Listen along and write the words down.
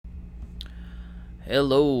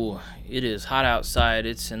Hello, it is hot outside.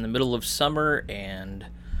 It's in the middle of summer and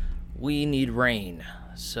we need rain.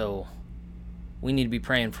 So, we need to be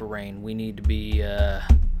praying for rain. We need to be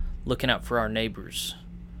looking out for our neighbors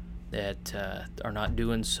that are not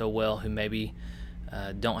doing so well, who maybe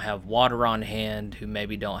don't have water on hand, who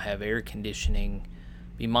maybe don't have air conditioning.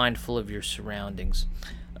 Be mindful of your surroundings.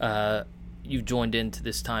 You've joined into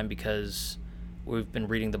this time because we've been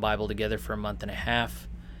reading the Bible together for a month and a half,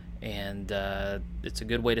 and it's a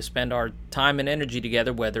good way to spend our time and energy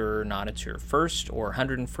together, whether or not it's your first or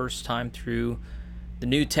 101st time through the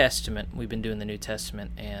New Testament. We've been doing the New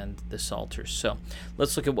Testament and the Psalters. So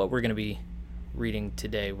let's look at what we're going to be reading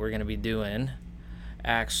today. We're going to be doing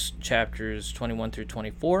Acts chapters 21 through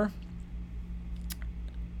 24.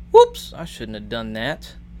 Whoops, I shouldn't have done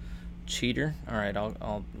that. Cheater. All right,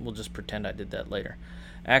 we'll just pretend I did that later.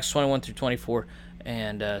 Acts 21 through 24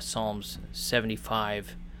 and Psalms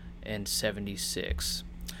 75 and 76.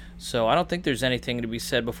 So I don't think there's anything to be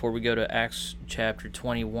said before we go to Acts chapter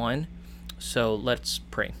 21. So let's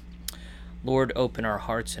pray. Lord, open our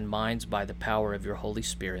hearts and minds by the power of your Holy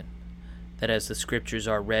Spirit, that as the scriptures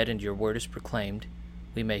are read and your word is proclaimed,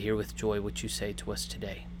 we may hear with joy what you say to us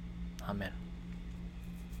today. Amen.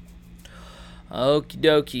 Okie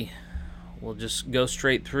dokie. We'll just go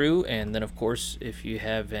straight through, and then, of course, if you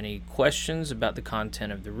have any questions about the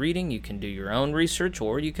content of the reading, you can do your own research,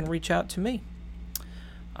 or you can reach out to me.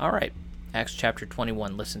 All right, Acts chapter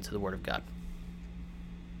 21, listen to the word of God.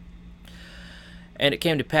 And it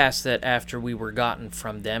came to pass that after we were gotten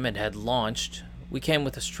from them and had launched, we came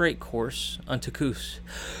with a straight course unto Cos.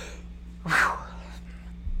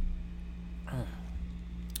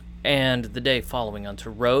 And the day following unto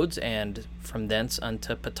Rhodes, and from thence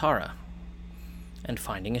unto Patara. And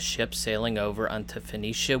finding a ship sailing over unto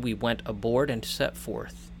Phoenicia, we went aboard and set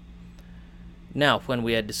forth. Now, when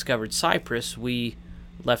we had discovered Cyprus, we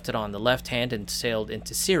left it on the left hand and sailed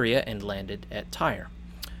into Syria and landed at Tyre,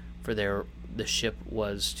 for there the ship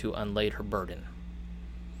was to unlade her burden.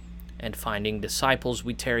 And finding disciples,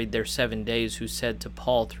 we tarried there 7 days, who said to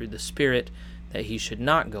Paul through the Spirit that he should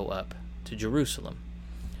not go up to Jerusalem.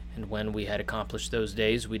 And when we had accomplished those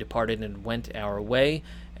days, we departed and went our way,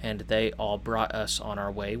 and they all brought us on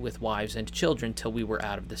our way with wives and children till we were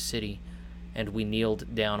out of the city. And we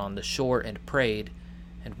kneeled down on the shore and prayed,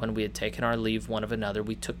 and when we had taken our leave one of another,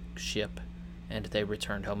 we took ship, and they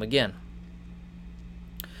returned home again.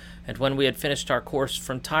 And when we had finished our course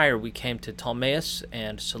from Tyre, we came to Ptolemais,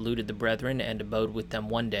 and saluted the brethren, and abode with them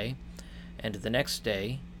 1 day. And the next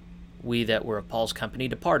day we that were of Paul's company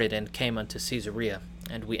departed, and came unto Caesarea.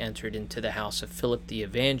 And we entered into the house of Philip the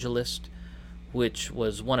evangelist, which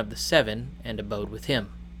was one of the 7, and abode with him.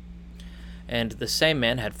 And the same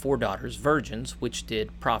man had 4 daughters, virgins, which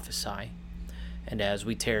did prophesy. And as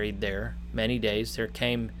we tarried there many days, there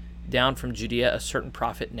came down from Judea a certain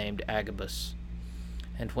prophet named Agabus.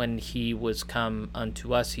 And when he was come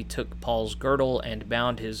unto us, he took Paul's girdle, and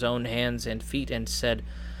bound his own hands and feet, and said,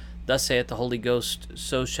 Thus saith the Holy Ghost,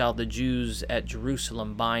 so shall the Jews at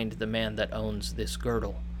Jerusalem bind the man that owns this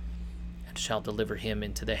girdle, and shall deliver him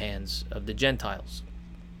into the hands of the Gentiles.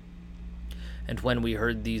 And when we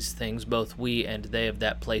heard these things, both we and they of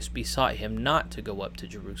that place besought him not to go up to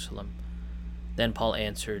Jerusalem. Then Paul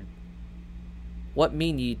answered, What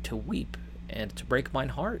mean ye to weep, and to break mine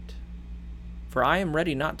heart? For I am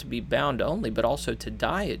ready not to be bound only, but also to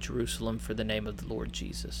die at Jerusalem for the name of the Lord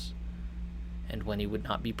Jesus. And when he would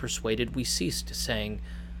not be persuaded, we ceased, saying,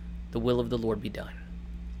 The will of the Lord be done.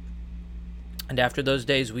 And after those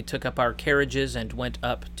days we took up our carriages, and went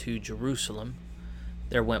up to Jerusalem.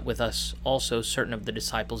 There went with us also certain of the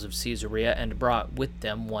disciples of Caesarea, and brought with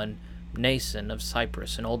them one Mnason of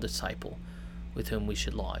Cyprus, an old disciple, with whom we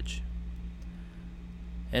should lodge.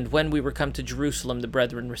 And when we were come to Jerusalem, the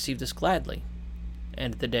brethren received us gladly.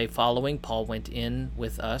 And the day following Paul went in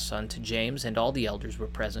with us unto James, and all the elders were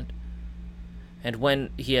present. And when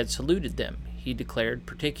he had saluted them, he declared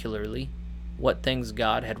particularly what things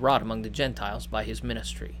God had wrought among the Gentiles by his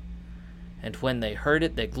ministry. And when they heard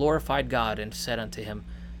it, they glorified God, and said unto him,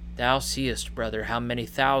 Thou seest, brother, how many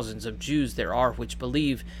thousands of Jews there are which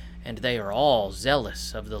believe, and they are all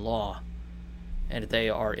zealous of the law. And they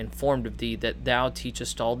are informed of thee, that thou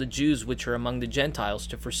teachest all the Jews which are among the Gentiles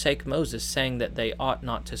to forsake Moses, saying that they ought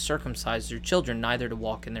not to circumcise their children, neither to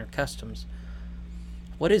walk in their customs.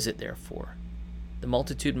 What is it, therefore? The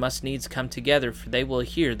multitude must needs come together, for they will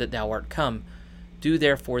hear that thou art come. Do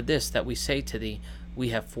therefore this, that we say to thee, We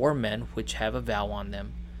have 4 men which have a vow on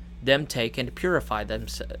them. Them take and purify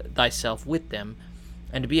thyself with them,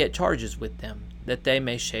 and be at charges with them, that they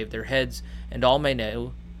may shave their heads, and all may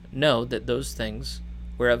know that those things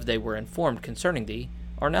whereof they were informed concerning thee,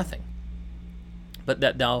 are nothing, but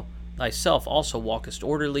that thou thyself also walkest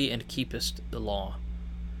orderly and keepest the law.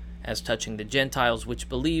 As touching the Gentiles which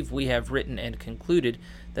believe, we have written and concluded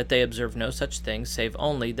that they observe no such thing, save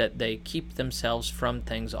only that they keep themselves from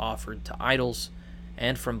things offered to idols,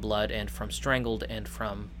 and from blood, and from strangled, and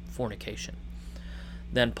from fornication.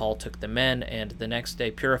 Then Paul took the men, and the next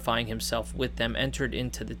day, purifying himself with them, entered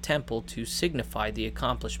into the temple to signify the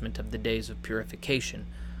accomplishment of the days of purification,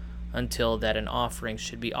 until that an offering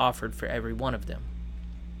should be offered for every one of them.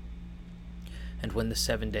 And when the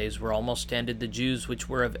 7 days were almost ended, the Jews which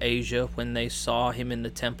were of Asia, when they saw him in the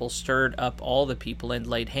temple, stirred up all the people and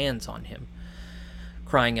laid hands on him,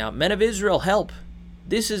 crying out, Men of Israel, help!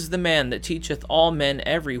 This is the man that teacheth all men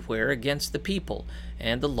everywhere against the people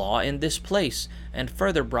and the law in this place, and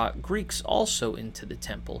further brought Greeks also into the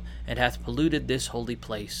temple, and hath polluted this holy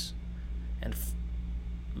place. And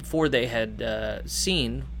for they had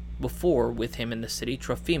seen before with him in the city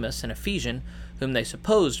Trophimus, an Ephesian, whom they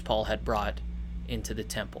supposed Paul had brought into the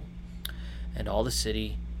temple. And all the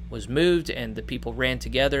city was moved, and the people ran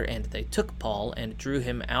together, and they took Paul, and drew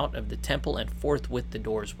him out of the temple, and forthwith the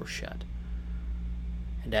doors were shut.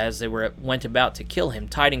 And as they went about to kill him,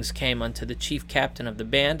 tidings came unto the chief captain of the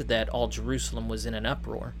band that all Jerusalem was in an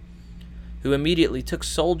uproar, who immediately took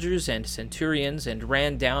soldiers and centurions, and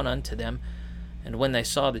ran down unto them. And when they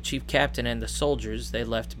saw the chief captain and the soldiers, they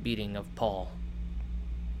left beating of Paul.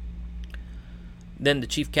 Then the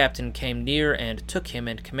chief captain came near, and took him,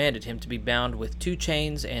 and commanded him to be bound with 2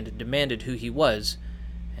 chains, and demanded who he was,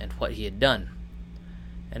 and what he had done.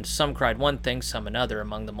 And some cried one thing, some another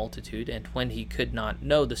among the multitude. And when he could not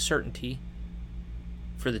know the certainty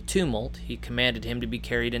for the tumult, he commanded him to be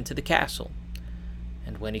carried into the castle.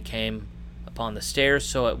 And when he came upon the stairs,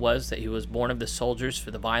 so it was that he was borne of the soldiers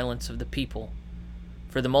for the violence of the people.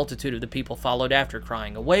 For the multitude of the people followed after,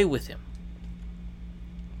 crying, Away with him!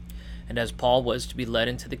 And as Paul was to be led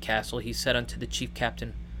into the castle, he said unto the chief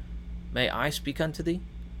captain, May I speak unto thee?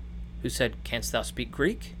 Who said, Canst thou speak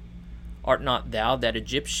Greek? Art not thou that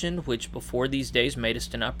Egyptian which before these days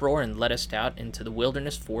madest an uproar, and leddest out into the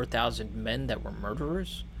wilderness 4,000 men that were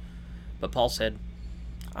murderers? But Paul said,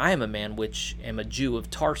 I am a man which am a Jew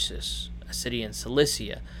of Tarsus, a city in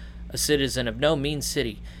Cilicia, a citizen of no mean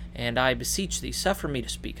city, and I beseech thee, suffer me to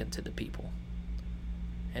speak unto the people.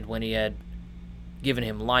 And when he had given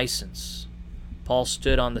him license, Paul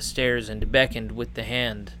stood on the stairs and beckoned with the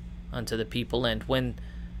hand unto the people, and when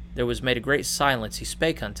there was made a great silence, he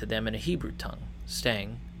spake unto them in a Hebrew tongue,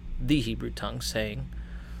 saying,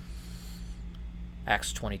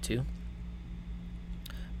 Acts 22,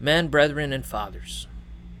 Men, brethren, and fathers,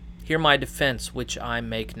 hear my defense which I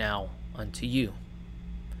make now unto you.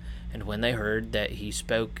 And when they heard that he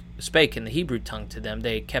spake in the Hebrew tongue to them,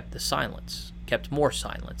 they kept more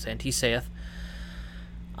silence. And he saith,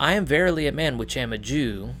 I am verily a man which am a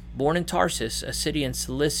Jew, born in Tarsus, a city in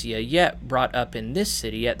Cilicia, yet brought up in this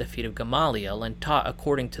city at the feet of Gamaliel, and taught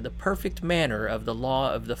according to the perfect manner of the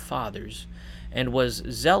law of the fathers, and was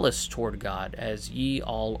zealous toward God, as ye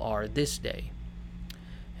all are this day.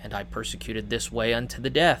 And I persecuted this way unto the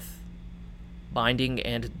death, binding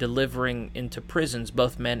and delivering into prisons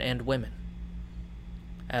both men and women.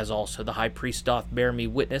 As also the high priest doth bear me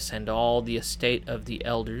witness, and all the estate of the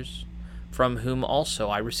elders, from whom also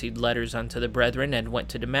I received letters unto the brethren, and went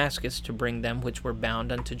to Damascus to bring them which were bound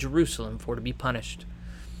unto Jerusalem for to be punished.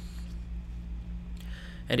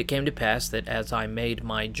 And it came to pass that as I made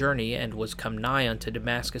my journey, and was come nigh unto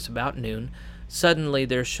Damascus about noon, suddenly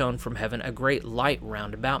there shone from heaven a great light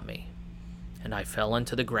round about me. And I fell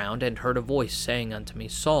unto the ground, and heard a voice saying unto me,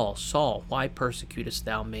 Saul, Saul, why persecutest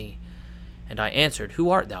thou me? And I answered, Who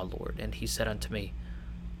art thou, Lord? And he said unto me,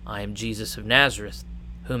 I am Jesus of Nazareth,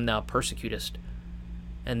 whom thou persecutest.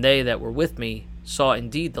 And they that were with me saw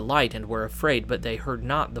indeed the light, and were afraid, but they heard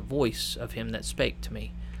not the voice of him that spake to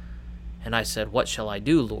me. And I said, What shall I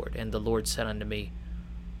do, Lord? And the Lord said unto me,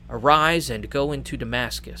 Arise, and go into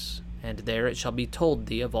Damascus, and there it shall be told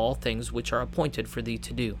thee of all things which are appointed for thee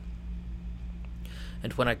to do.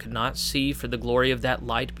 And when I could not see for the glory of that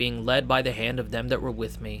light, being led by the hand of them that were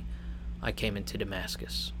with me, I came into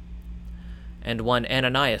Damascus. And one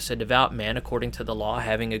Ananias, a devout man according to the law,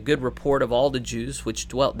 having a good report of all the Jews which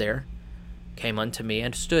dwelt there, came unto me,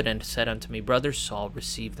 and stood, and said unto me, Brother Saul,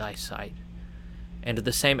 receive thy sight. And at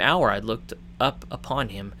the same hour I looked up upon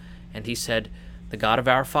him, and he said, The God of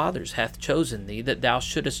our fathers hath chosen thee, that thou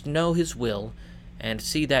shouldest know his will, and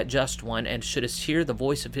see that just one, and shouldest hear the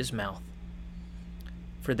voice of his mouth.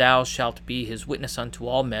 For thou shalt be his witness unto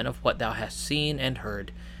all men of what thou hast seen and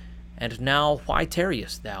heard. And now why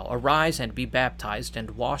tarriest thou? Arise and be baptized,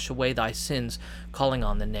 and wash away thy sins, calling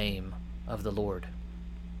on the name of the Lord.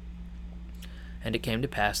 And it came to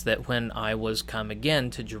pass that when I was come again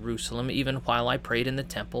to Jerusalem, even while I prayed in the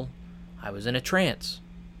temple, I was in a trance,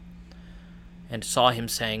 and saw him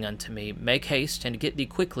saying unto me, Make haste, and get thee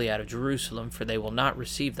quickly out of Jerusalem, for they will not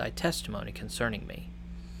receive thy testimony concerning me.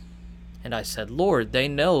 And I said, Lord, they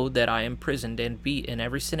know that I imprisoned and beat in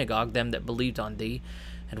every synagogue them that believed on thee.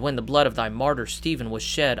 And when the blood of thy martyr Stephen was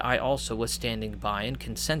shed, I also was standing by, and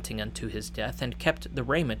consenting unto his death, and kept the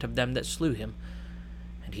raiment of them that slew him.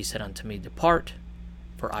 And he said unto me, Depart,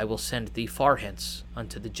 for I will send thee far hence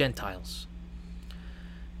unto the Gentiles.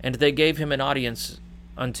 And they gave him an audience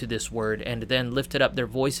unto this word, and then lifted up their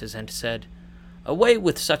voices, and said, Away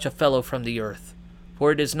with such a fellow from the earth,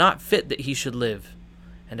 for it is not fit that he should live.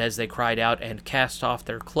 And as they cried out, and cast off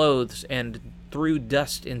their clothes, and threw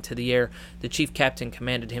dust into the air, the chief captain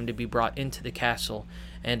commanded him to be brought into the castle,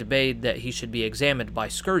 and bade that he should be examined by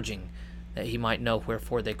scourging, that he might know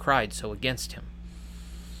wherefore they cried so against him.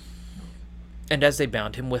 And as they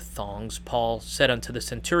bound him with thongs, Paul said unto the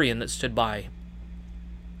centurion that stood by,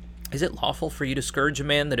 Is it lawful for you to scourge a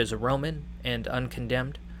man that is a Roman, and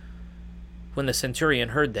uncondemned? When the centurion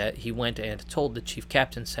heard that, he went and told the chief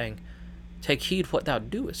captain, saying, Take heed what thou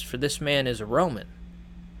doest, for this man is a Roman.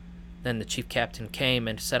 Then the chief captain came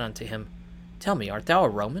and said unto him, Tell me, art thou a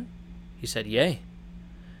Roman? He said, Yea.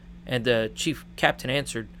 And the chief captain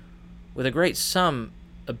answered, With a great sum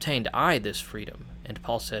obtained I this freedom. And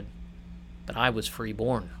Paul said, But I was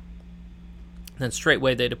freeborn. Then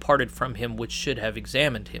straightway they departed from him which should have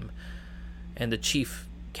examined him. And the chief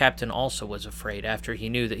captain also was afraid, after he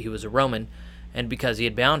knew that he was a Roman, and because he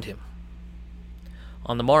had bound him.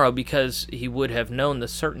 On the morrow, because he would have known the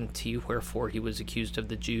certainty wherefore he was accused of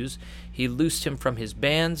the Jews, he loosed him from his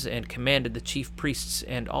bands, and commanded the chief priests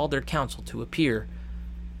and all their council to appear,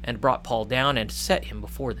 and brought Paul down, and set him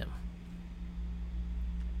before them.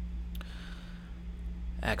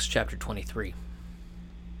 Acts chapter 23.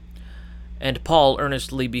 And Paul,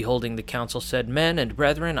 earnestly beholding the council, said, Men and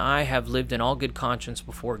brethren, I have lived in all good conscience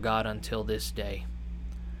before God until this day.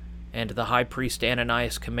 And the high priest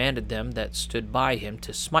Ananias commanded them that stood by him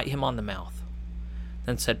to smite him on the mouth.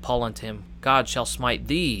 Then said Paul unto him, God shall smite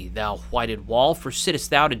thee, thou whited wall, for sittest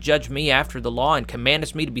thou to judge me after the law, and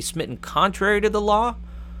commandest me to be smitten contrary to the law?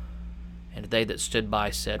 And they that stood by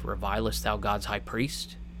said, Revilest thou God's high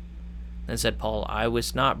priest? Then said Paul, I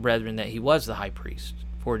wist not, brethren, that he was the high priest.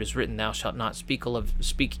 For it is written, Thou shalt not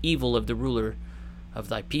speak evil of the ruler of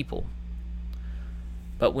thy people.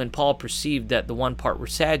 But when Paul perceived that the one part were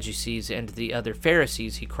Sadducees and the other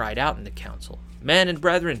Pharisees, he cried out in the council, Men and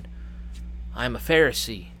brethren, I am a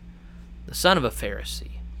Pharisee, the son of a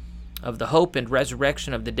Pharisee. Of the hope and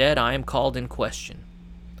resurrection of the dead I am called in question.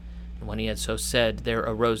 And when he had so said, there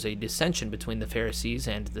arose a dissension between the Pharisees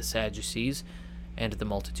and the Sadducees, and the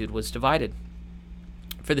multitude was divided.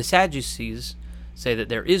 For the Sadducees say that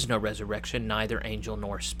there is no resurrection, neither angel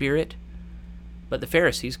nor spirit, but the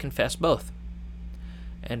Pharisees confess both.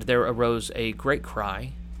 And there arose a great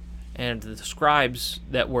cry, and the scribes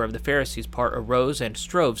that were of the Pharisees' part arose and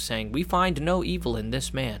strove, saying, We find no evil in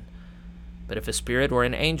this man. But if a spirit or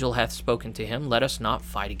an angel hath spoken to him, let us not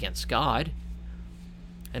fight against God.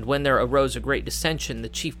 And when there arose a great dissension, the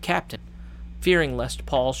chief captain, fearing lest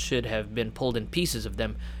Paul should have been pulled in pieces of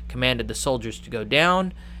them, commanded the soldiers to go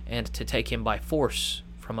down, and to take him by force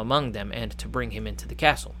from among them, and to bring him into the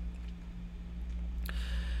castle.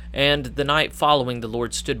 And the night following the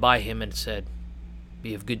Lord stood by him, and said,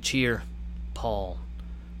 Be of good cheer, Paul,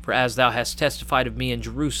 for as thou hast testified of me in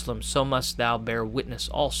Jerusalem, so must thou bear witness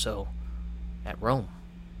also at Rome.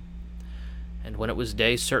 And when it was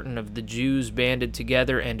day, certain of the Jews banded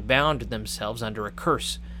together, and bound themselves under a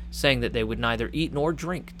curse, saying that they would neither eat nor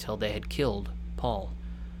drink till they had killed Paul.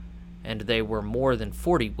 And they were more than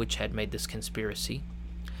 40 which had made this conspiracy.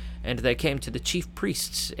 And they came to the chief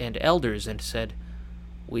priests and elders, and said,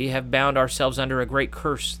 We have bound ourselves under a great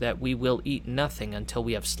curse, that we will eat nothing until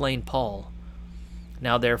we have slain Paul.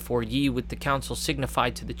 Now therefore ye with the council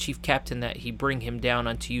signified to the chief captain that he bring him down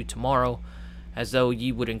unto you tomorrow, as though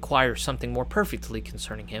ye would inquire something more perfectly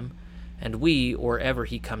concerning him, and we, or ever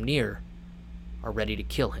he come near, are ready to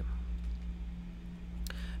kill him.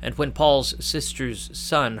 And when Paul's sister's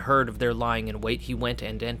son heard of their lying in wait, he went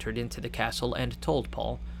and entered into the castle, and told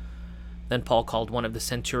Paul. Then Paul called one of the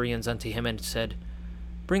centurions unto him, and said,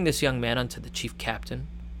 Bring this young man unto the chief captain,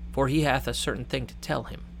 for he hath a certain thing to tell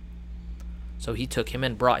him. So he took him,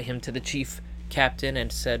 and brought him to the chief captain,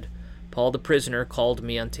 and said, Paul the prisoner called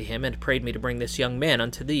me unto him, and prayed me to bring this young man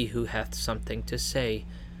unto thee, who hath something to say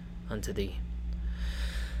unto thee.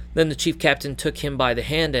 Then the chief captain took him by the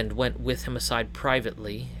hand and went with him aside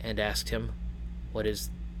privately, and asked him, "What is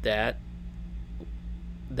that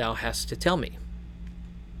thou hast to tell me?"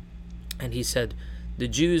 And he said, "The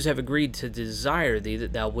Jews have agreed to desire thee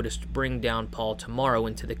that thou wouldest bring down Paul tomorrow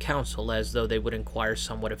into the council, as though they would inquire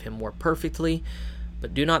somewhat of him more perfectly.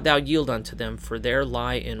 But do not thou yield unto them, for there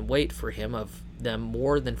lie in wait for him of them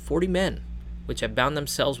more than 40 men, which have bound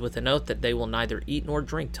themselves with an oath that they will neither eat nor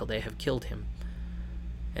drink till they have killed him.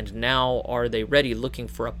 And now are they ready, looking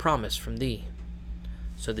for a promise from thee."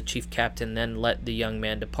 So the chief captain then let the young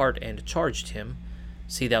man depart, and charged him,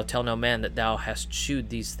 "See thou tell no man that thou hast shewed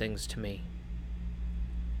these things to me."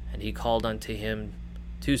 And he called unto him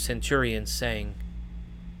 2 centurions, saying,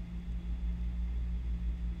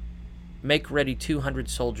 "Make ready 200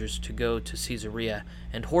 soldiers to go to Caesarea,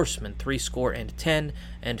 and horsemen 70,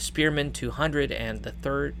 and spearmen 200, and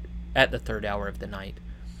at the third hour of the night.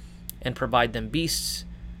 And provide them beasts,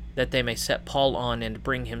 that they may set Paul on, and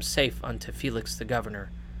bring him safe unto Felix the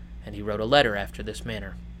governor." And he wrote a letter after this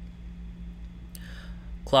manner: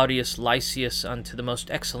 "Claudius Lysias unto the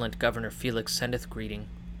most excellent governor Felix sendeth greeting.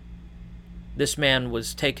 This man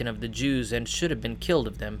was taken of the Jews, and should have been killed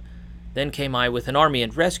of them. Then came I with an army,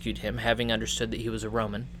 and rescued him, having understood that he was a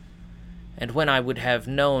Roman. And when I would have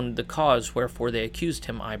known the cause wherefore they accused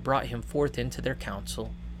him, I brought him forth into their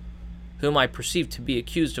council, whom I perceived to be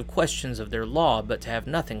accused of questions of their law, but to have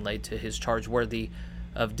nothing laid to his charge worthy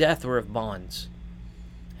of death or of bonds.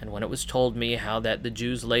 And when it was told me how that the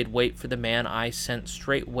Jews laid wait for the man, I sent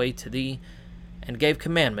straightway to thee, and gave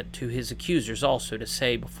commandment to his accusers also to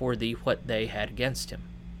say before thee what they had against him.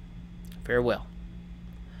 Farewell."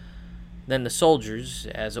 Then the soldiers,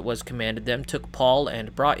 as it was commanded them, took Paul,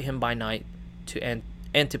 and brought him by night to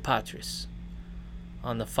Antipatris.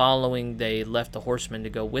 On the following they left the horsemen to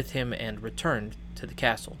go with him, and returned to the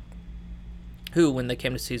castle, who, when they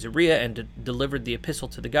came to Caesarea and delivered the epistle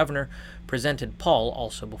to the governor, presented Paul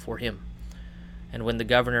also before him. And when the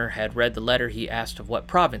governor had read the letter, he asked of what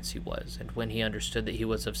province he was. And when he understood that he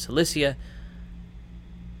was of Cilicia,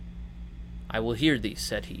 "I will hear thee,"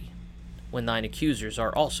 said he, "when thine accusers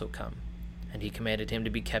are also come." And he commanded him to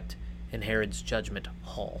be kept in Herod's judgment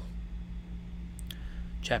hall.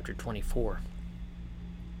 Chapter 24.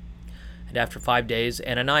 And after 5 days,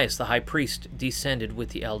 Ananias the high priest descended with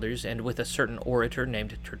the elders, and with a certain orator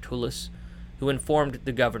named Tertullus, who informed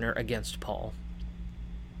the governor against Paul.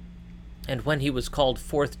 And when he was called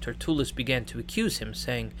forth, Tertullus began to accuse him,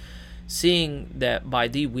 saying, "Seeing that by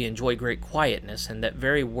thee we enjoy great quietness, and that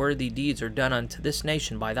very worthy deeds are done unto this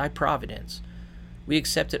nation by thy providence, we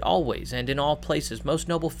accept it always, and in all places, most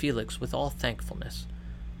noble Felix, with all thankfulness.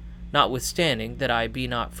 Notwithstanding that I be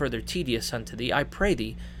not further tedious unto thee, I pray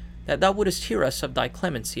thee that thou wouldest hear us of thy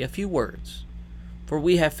clemency a few words. For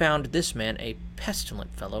we have found this man a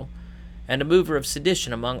pestilent fellow, and a mover of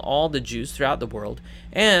sedition among all the Jews throughout the world,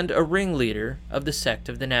 and a ringleader of the sect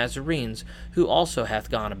of the Nazarenes, who also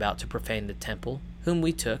hath gone about to profane the temple, whom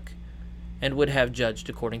we took, and would have judged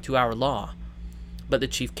according to our law. But the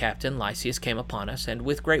chief captain Lysias came upon us, and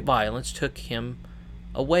with great violence took him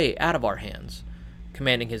away out of our hands,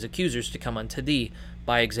 commanding his accusers to come unto thee,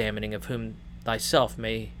 by examining of whom thyself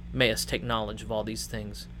mayest take knowledge of all these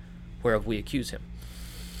things, whereof we accuse him."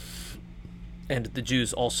 And the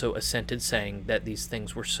Jews also assented, saying that these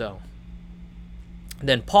things were so.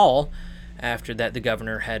 Then Paul, after that the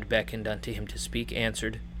governor had beckoned unto him to speak,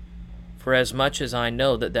 answered, "Forasmuch as I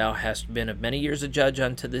know that thou hast been of many years a judge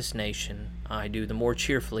unto this nation, I do the more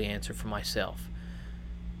cheerfully answer for myself,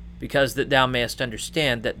 because that thou mayest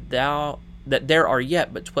understand that there are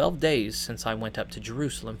yet but 12 days since I went up to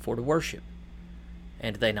Jerusalem for to worship.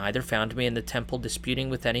 And they neither found me in the temple disputing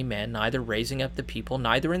with any man, neither raising up the people,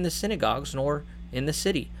 neither in the synagogues, nor in the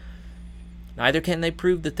city. Neither can they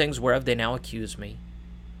prove the things whereof they now accuse me.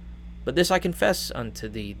 But this I confess unto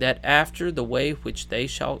thee, that after the way which they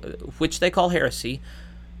call heresy,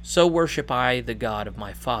 so worship I the God of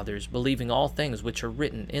my fathers, believing all things which are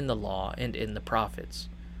written in the law and in the prophets,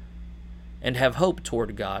 and have hope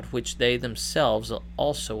toward God, which they themselves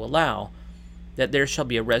also allow, that there shall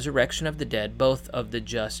be a resurrection of the dead, both of the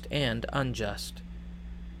just and unjust.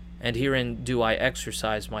 And herein do I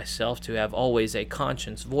exercise myself to have always a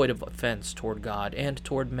conscience void of offense toward God and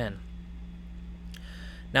toward men.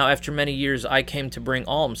 Now after many years I came to bring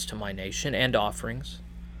alms to my nation, and offerings,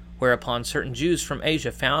 whereupon certain Jews from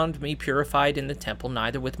Asia found me purified in the temple,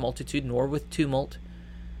 neither with multitude nor with tumult,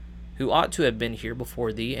 who ought to have been here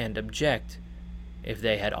before thee, and object, if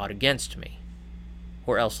they had aught against me.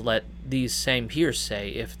 Or else let these same here say,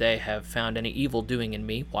 if they have found any evil doing in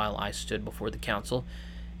me while I stood before the council,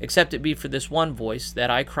 except it be for this one voice that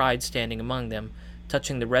I cried standing among them,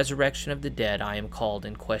 Touching the resurrection of the dead, I am called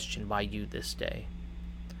in question by you this day."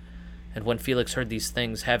 And when Felix heard these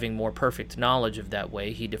things, having more perfect knowledge of that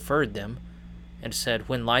way, he deferred them, and said,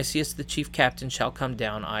 "When Lysias the chief captain shall come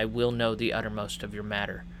down, I will know the uttermost of your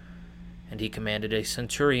matter." And he commanded a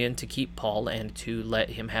centurion to keep Paul, and to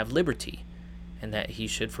let him have liberty, and that he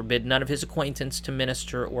should forbid none of his acquaintance to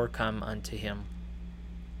minister or come unto him.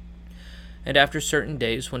 And after certain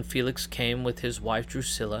days, when Felix came with his wife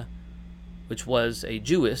Drusilla, which was a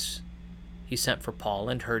Jewess, he sent for Paul,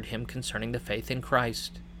 and heard him concerning the faith in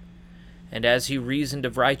Christ. And as he reasoned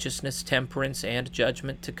of righteousness, temperance, and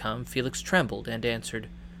judgment to come, Felix trembled, and answered,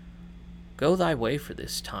 "Go thy way for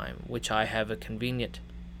this time, which I have a convenient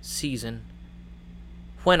season.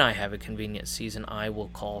 When I have a convenient season, I will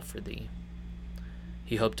call for thee."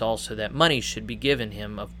 He hoped also that money should be given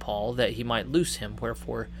him of Paul, that he might loose him,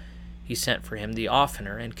 wherefore he sent for him the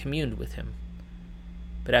oftener, and communed with him.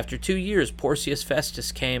 But after 2 years Porcius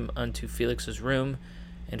Festus came unto Felix's room,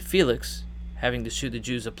 and Felix, having to shew the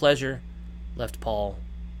Jews a pleasure, left Paul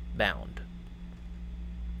bound.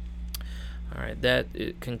 All right, that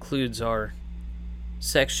concludes our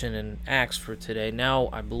section in Acts for today. Now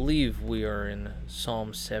I believe we are in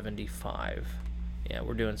Psalm 75. Yeah,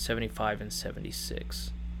 we're doing 75 and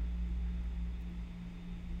 76.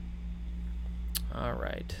 All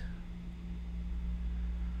right.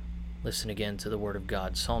 Listen again to the word of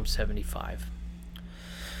God. Psalm 75.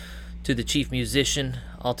 To the chief musician,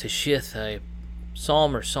 Altashith, a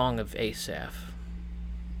psalm or song of Asaph.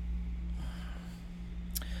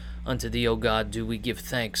 Unto thee, O God, do we give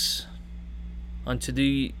thanks. Unto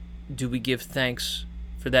thee do we give thanks,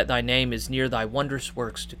 for that thy name is near, thy wondrous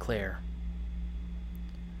works declare.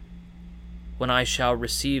 When I shall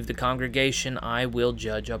receive the congregation, I will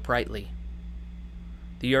judge uprightly.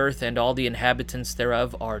 The earth and all the inhabitants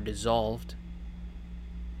thereof are dissolved.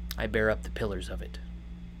 I bear up the pillars of it.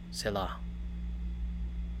 Selah.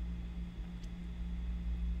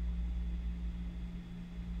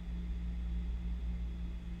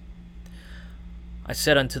 I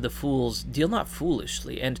said unto the fools, Deal not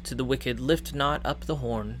foolishly, and to the wicked, Lift not up the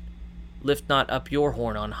horn. Lift not up your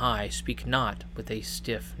horn on high, speak not with a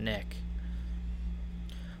stiff neck.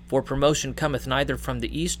 For promotion cometh neither from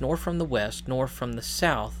the east, nor from the west, nor from the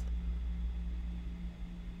south.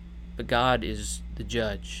 But God is the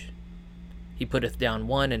judge. He putteth down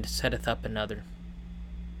one, and setteth up another.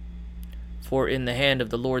 For in the hand of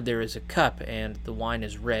the Lord there is a cup, and the wine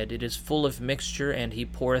is red. It is full of mixture, and he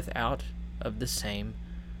poureth out of the same.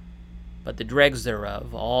 But the dregs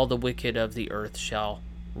thereof, all the wicked of the earth, shall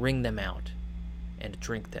wring them out, and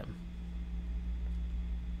drink them.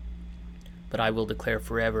 But I will declare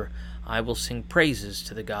forever, I will sing praises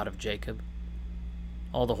to the God of Jacob.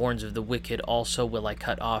 All the horns of the wicked also will I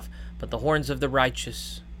cut off, but the horns of the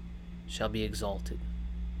righteous shall be exalted.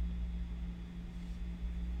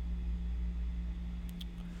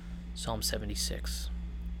 Psalm 76.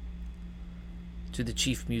 To the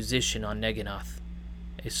chief musician on Neginoth,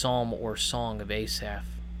 a psalm or song of Asaph.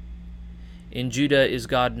 In Judah is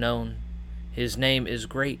God known, his name is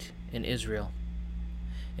great in Israel.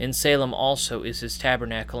 In Salem also is his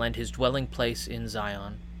tabernacle, and his dwelling place in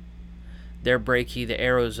Zion. There brake he the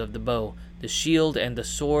arrows of the bow, the shield and the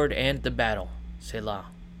sword and the battle. Selah.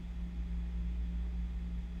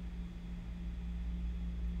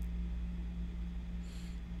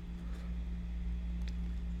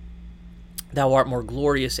 Thou art more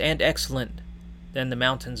glorious and excellent than the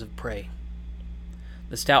mountains of prey.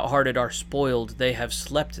 The stout-hearted are spoiled, they have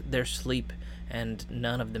slept their sleep, and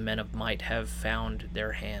none of the men of might have found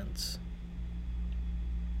their hands.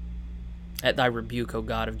 At thy rebuke, O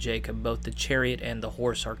God of Jacob, both the chariot and the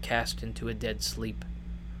horse are cast into a dead sleep.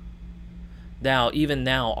 Thou, even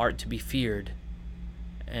thou, art to be feared,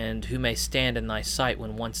 and who may stand in thy sight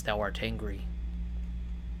when once thou art angry?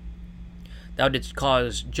 Thou didst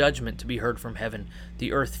cause judgment to be heard from heaven.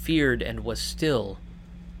 The earth feared and was still,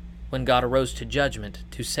 when God arose to judgment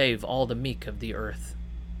to save all the meek of the earth.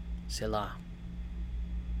 Selah.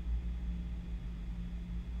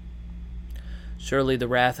 Surely the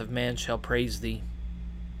wrath of man shall praise thee.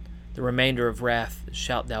 The remainder of wrath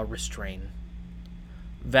shalt thou restrain.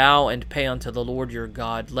 Vow and pay unto the Lord your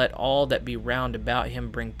God. Let all that be round about him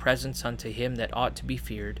bring presents unto him that ought to be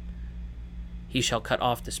feared. He shall cut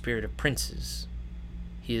off the spirit of princes.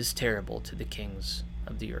 He is terrible to the kings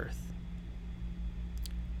of the earth.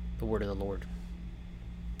 The word of the Lord.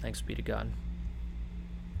 Thanks be to God.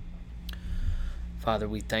 Father,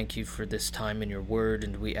 we thank you for this time in your word,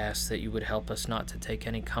 and we ask that you would help us not to take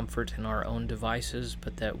any comfort in our own devices,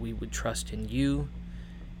 but that we would trust in you,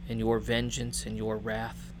 in your vengeance, in your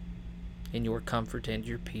wrath, in your comfort and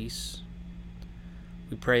your peace.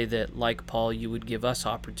 We pray that, like Paul, you would give us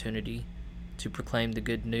opportunity to proclaim the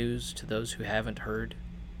good news to those who haven't heard,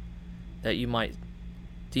 that you might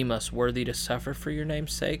deem us worthy to suffer for your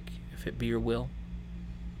name's sake, if it be your will,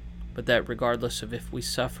 but that regardless of if we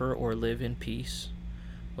suffer or live in peace,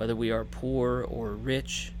 whether we are poor or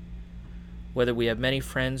rich, whether we have many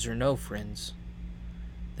friends or no friends,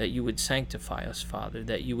 that you would sanctify us, Father,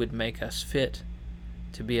 that you would make us fit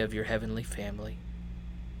to be of your heavenly family.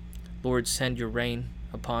 Lord, send your rain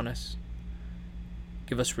upon us.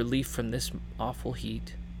 Give us relief from this awful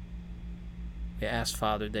heat. We ask,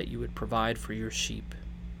 Father, that you would provide for your sheep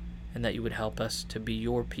and that you would help us to be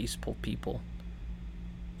your peaceful people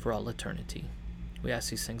for all eternity. We ask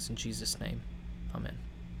these things in Jesus' name. Amen.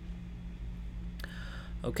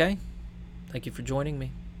 Okay. Thank you for joining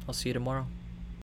me. I'll see you tomorrow.